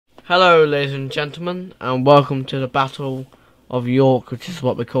Hello ladies and gentlemen, and welcome to the Battle of York, which is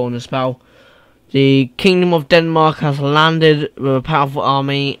what we're calling this battle. The Kingdom of Denmark has landed with a powerful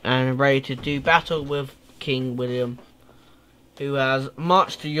army and ready to do battle with King William, who has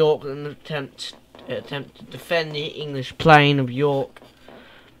marched to York in an attempt to defend the English plain of York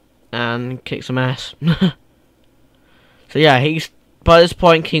and kick some ass. So yeah, by this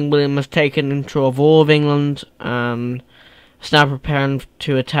point King William has taken control of all of England and is now preparing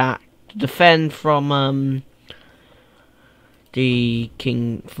to attack, to defend from the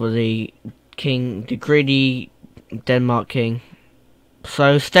greedy Denmark king.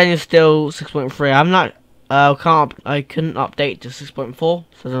 So standing still 6.3. I couldn't update to 6.4, so I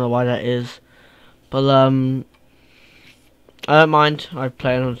don't know why that is. But I don't mind. I've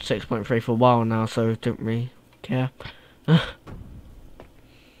played on 6.3 for a while now, so don't really care. Anyway,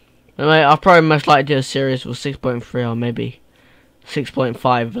 I'll probably most likely do a series with 6.3 or maybe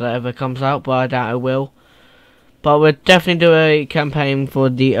 6.5 if that ever comes out, but I doubt I will. But we'll definitely do a campaign for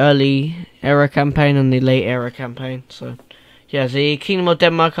the early era campaign and the late era campaign. So yeah, the Kingdom of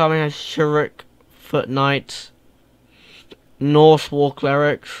Denmark army has Shuruk, Foot Knights, Norse War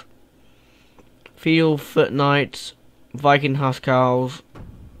Clerics, Feudal Foot Knights, Viking Huscarls,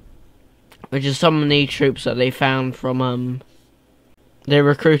 which is some of the troops that they found from they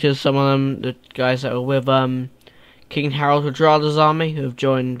recruited some of them, the guys that were with King Harald Hardrada's army, who have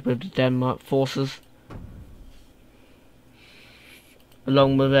joined with the Denmark forces,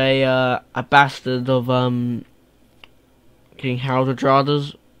 along with a bastard of King Harald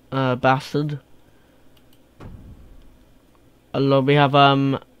Hardrada's bastard. Along we have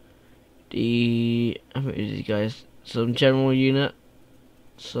these guys, some general unit,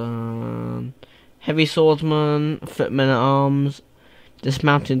 some heavy swordsmen, footmen at arms,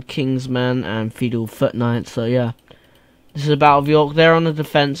 dismounted kingsmen, and feudal foot knights. So yeah, this is a Battle of York. They're on the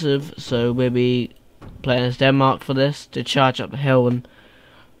defensive, so we'll be playing as Denmark for this, to charge up the hill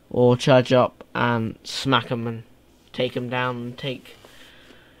or charge up and smack them and take them down and take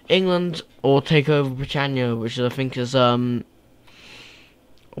England, or take over Britannia, which I think is what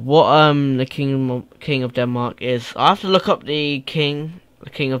the King of Denmark is. I have to look up the King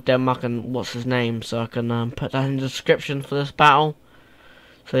of Denmark and what's his name, so I can put that in the description for this battle.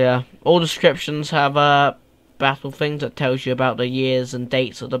 So yeah, all descriptions have battle things that tells you about the years and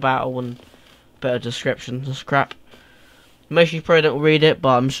dates of the battle and better descriptions and crap. Most of you probably don't read it,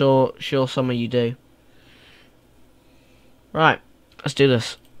 but I'm sure some of you do. Right, let's do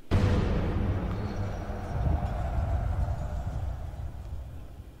this.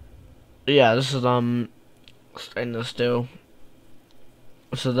 Yeah, this is stainless steel.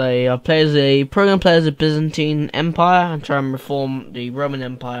 So they program play as the Byzantine Empire and try and reform the Roman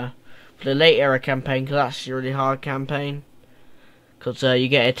Empire for the late era campaign, because that's a really hard campaign. Because you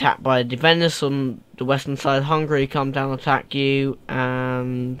get attacked by the Invaders on the western side of Hungary, come down and attack you,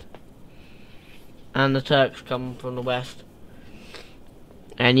 and the Turks come from the west.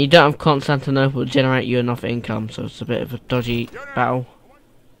 And you don't have Constantinople to generate you enough income, so it's a bit of a dodgy battle.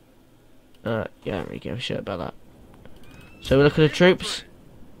 Yeah, I don't really give a shit about that. So we look at the troops.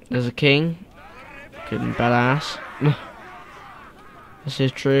 There's a king, looking badass. This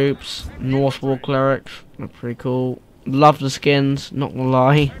is troops, Norse War Clerics, they're pretty cool. Love the skins, not gonna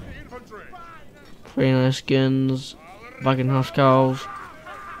lie. Pretty nice skins. Viking Huscarls,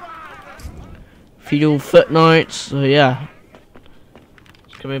 Feudal Foot Knights. So yeah,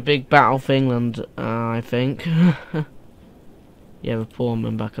 it's gonna be a big battle for England, I think. Yeah, we'll pull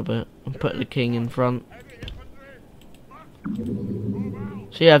them back a bit and put the king in front.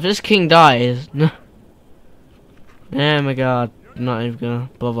 So yeah, if this king dies, oh my god, I'm not even gonna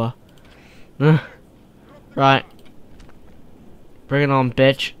bother. Right, bring it on,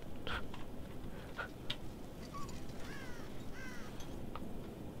 bitch.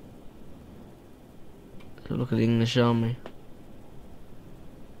 So look at the English army.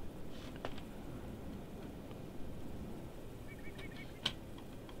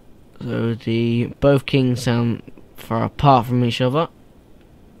 So both kings sound far apart from each other.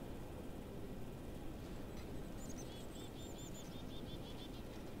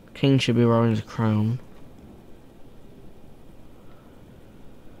 King should be wearing his crown.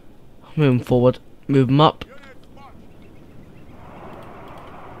 Move him forward. Move him up.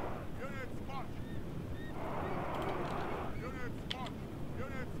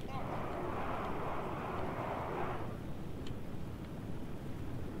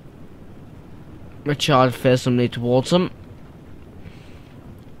 We charge fearsomely towards them.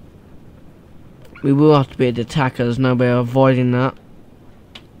 We will have to be the attackers, no way of avoiding that.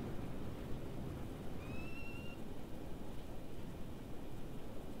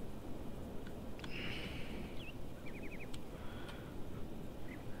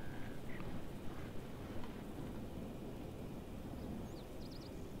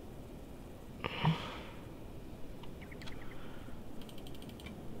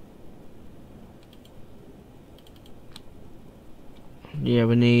 Yeah,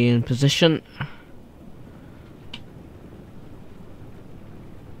 we need in position.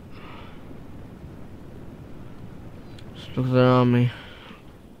 Let's look at their army.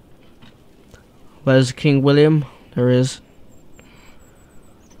 Where's King William? There is.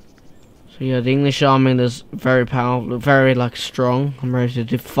 So yeah, the English army is very powerful, very like strong. I'm ready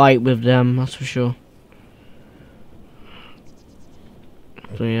to fight with them, that's for sure.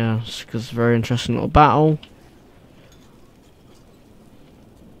 So yeah, it's a very interesting little battle.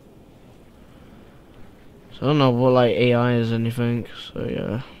 So I don't know what like AI is or anything, so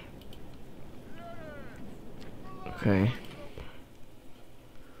yeah. Okay.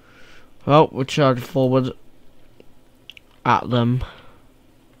 Well, we'll charge forward at them.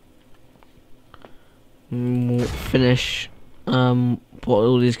 We'll finish what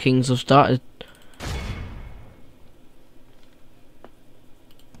all these kings have started.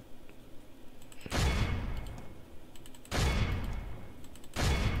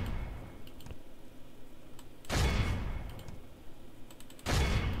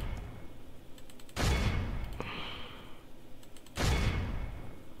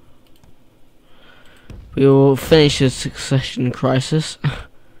 We will finish the succession crisis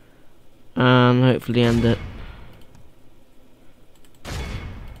and hopefully end it.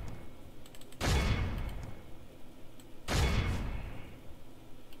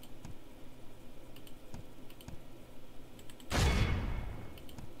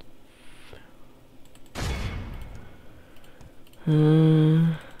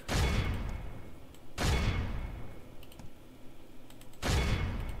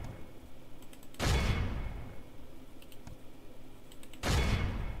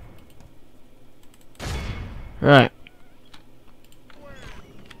 Right.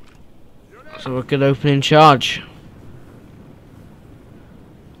 So we're good opening charge.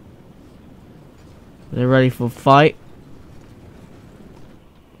 They're ready for fight.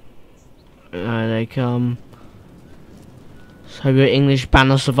 They come. Let's hope your English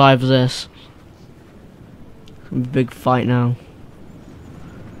banner survives this. Big fight now.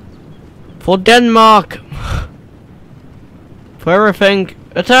 For Denmark! For everything!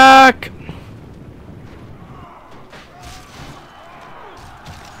 Attack!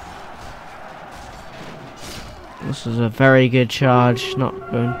 This is a very good charge, not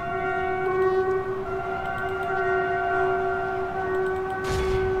going.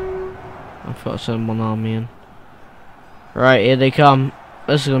 I thought I sent one army in. Right, here they come.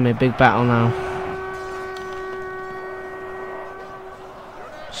 This is gonna be a big battle now.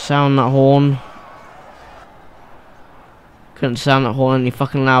 Sound that horn. Couldn't sound that horn any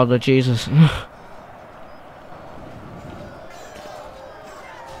fucking louder, Jesus.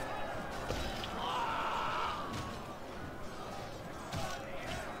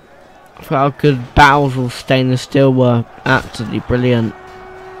 How good battles with stainless steel were. Absolutely brilliant.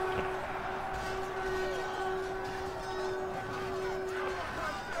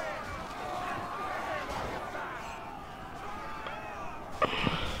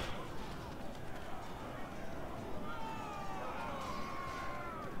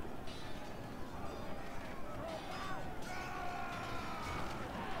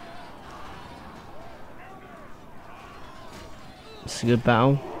 It's a good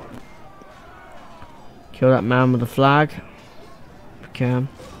battle. Kill that man with the flag. If we can.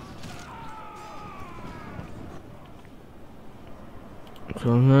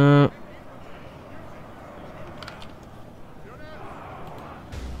 So that.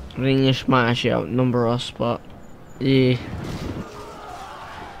 The English might actually outnumber us, but yeah.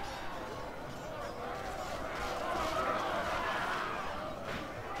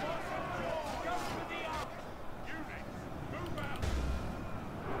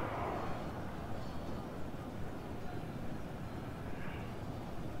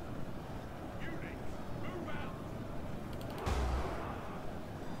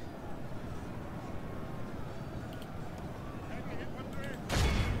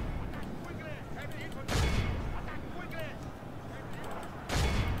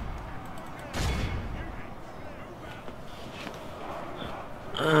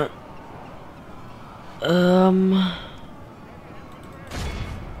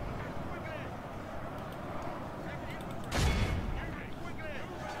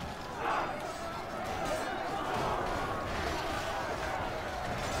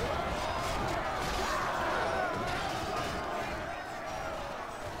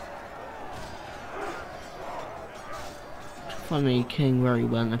 Funny king where he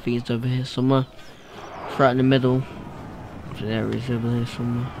went. I think he's over here somewhere. Right in the middle. There he is, over here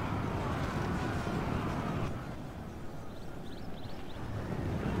somewhere.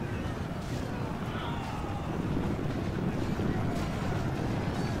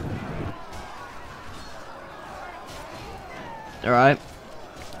 Alright.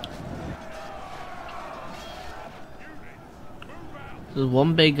 There's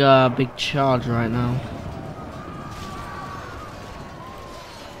one big charge right now.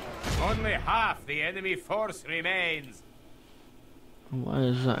 Only half the enemy force remains. Why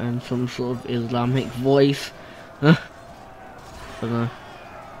is that in some sort of Islamic voice? I don't know.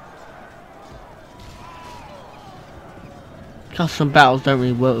 Custom battles don't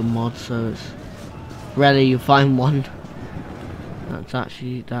really work with mods, so it's rarely you find one that's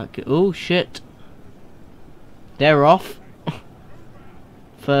actually that good. Oh shit! They're off.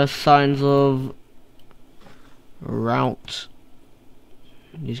 First signs of rout.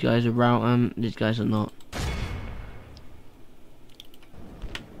 These guys are rout. These guys are not.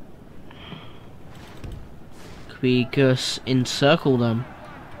 Could we just encircle them?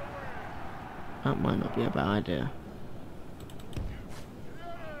 That might not be a bad idea.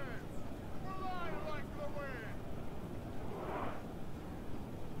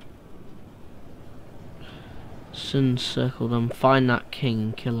 Encircle them, find that king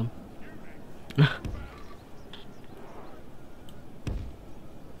and kill him.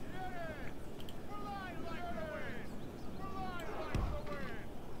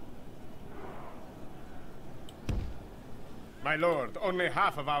 My lord, only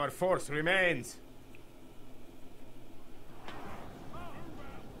half of our force remains.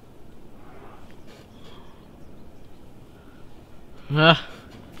 This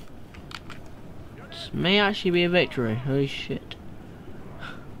may actually be a victory. Holy shit.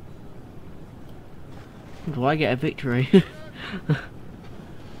 Do I get a victory?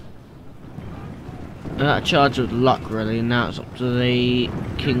 That charge of luck really, and now it's up to the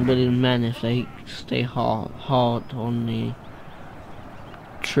King William men if they stay hard on the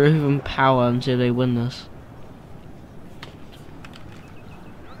truth and power until they win this.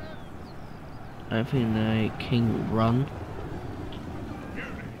 I don't think the king will run.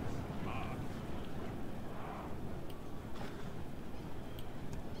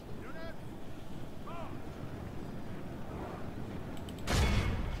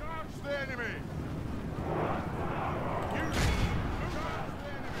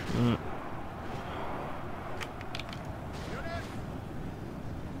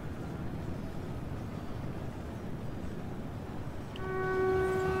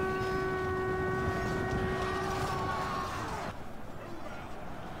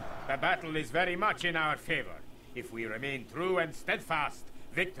 The battle is very much in our favor. If we remain true and steadfast,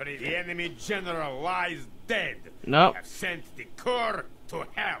 victory. The enemy general lies dead. No. We have sent the Corps to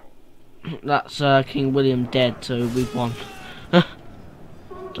hell. That's King William dead, so we've won.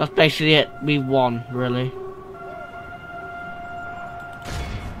 That's basically it. We won, really.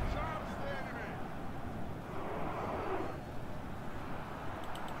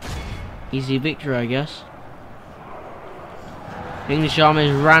 Easy victory, I guess. The English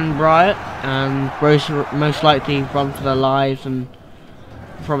armies ran riot and most likely run for their lives and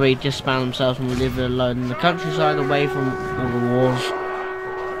probably disband themselves and live alone in the countryside away from all the wars.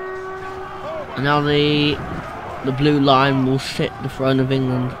 And now the blue line will sit the throne of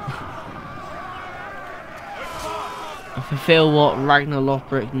England. I fulfill what Ragnar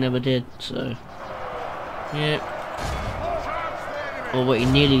Lothbrok never did, so yeah. Or what he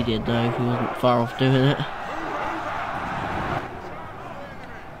nearly did though, if he wasn't far off doing it.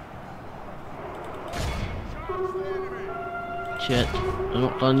 Shit, I'm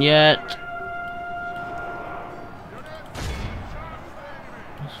not done yet.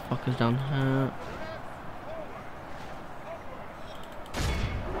 This fucker's down here.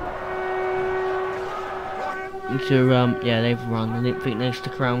 Need to, yeah, they've run. I didn't think they'd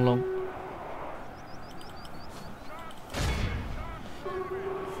stick around long.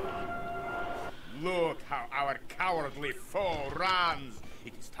 Look how our cowardly foe runs.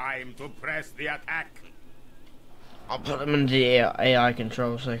 It is time to press the attack. I'll put them in the AI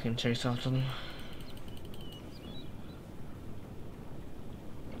control so they can chase after them.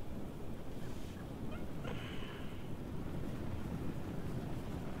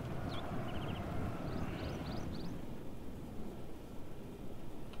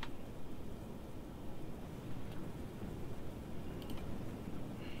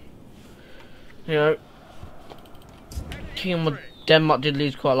 You know, King of Denmark did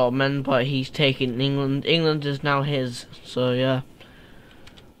lose quite a lot of men, but he's taken England. England is now his, so yeah.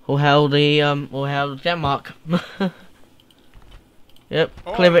 All hail Denmark. Yep,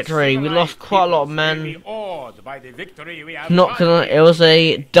 clear victory. We lost quite a lot of men. Not gonna. It was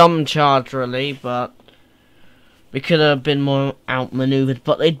a dumb charge, really, but we could have been more outmaneuvered.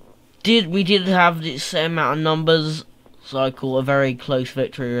 But we did have the same amount of numbers, so I call it a very close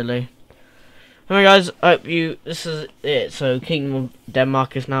victory, really. Anyway guys, I hope you, this is it. So Kingdom of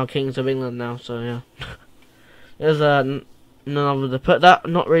Denmark is now Kings of England now, so yeah. There's none other to put that.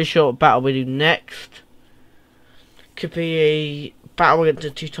 I'm not really sure what battle we do next. Could be a battle against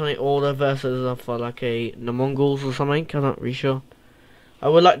the Teutonic Order versus for like the Mongols or something. I'm not really sure. I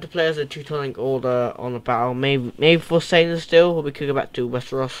would like to play as a Teutonic Order on a battle. Maybe for Satan still, or we could go back to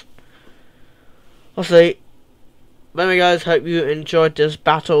Westeros. I'll see. But anyway guys, hope you enjoyed this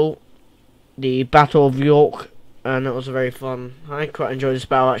battle. The Battle of York. And it was very fun. I quite enjoyed this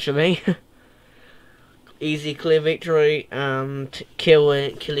battle actually. Easy clear victory and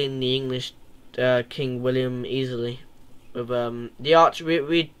killing the English King William easily. With the archer,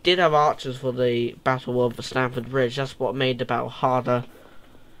 we did have archers for the Battle of Stamford Bridge. That's what made the battle harder.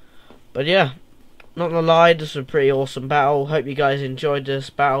 But yeah, not gonna lie, this was a pretty awesome battle. Hope you guys enjoyed this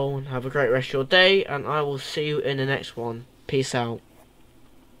battle and have a great rest of your day. And I will see you in the next one. Peace out.